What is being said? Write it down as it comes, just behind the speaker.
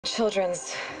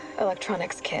Children's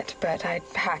electronics kit, but I'd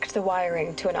hacked the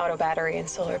wiring to an auto battery and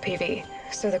solar PV.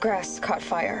 So the grass caught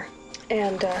fire.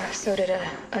 And so did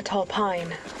a tall pine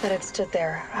that had stood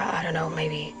there, I don't know,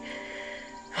 maybe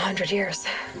 100 years.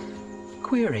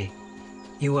 Query,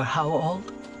 you were how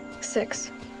old?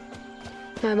 6.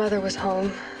 My mother was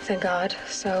home, thank God,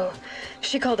 so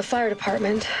she called the fire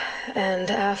department, and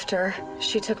after,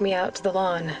 she took me out to the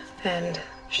lawn and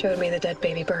showed me the dead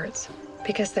baby birds,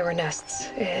 because there were nests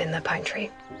in the pine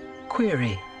tree.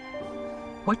 Query,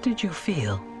 what did you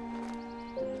feel?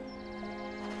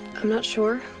 I'm not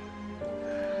sure.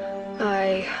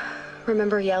 I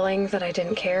remember yelling that I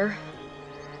didn't care,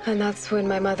 and that's when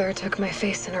my mother took my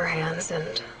face in her hands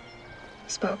and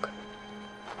spoke.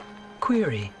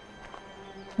 Query,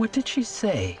 what did she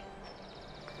say?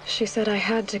 She said I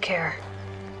had to care.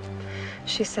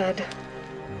 She said,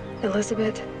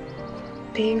 Elizabeth,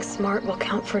 being smart will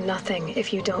count for nothing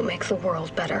if you don't make the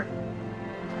world better.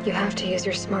 You have to use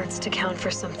your smarts to count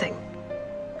for something.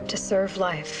 To serve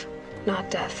life, not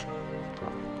death.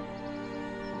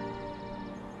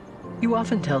 You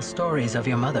often tell stories of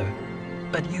your mother,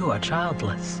 but you are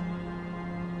childless.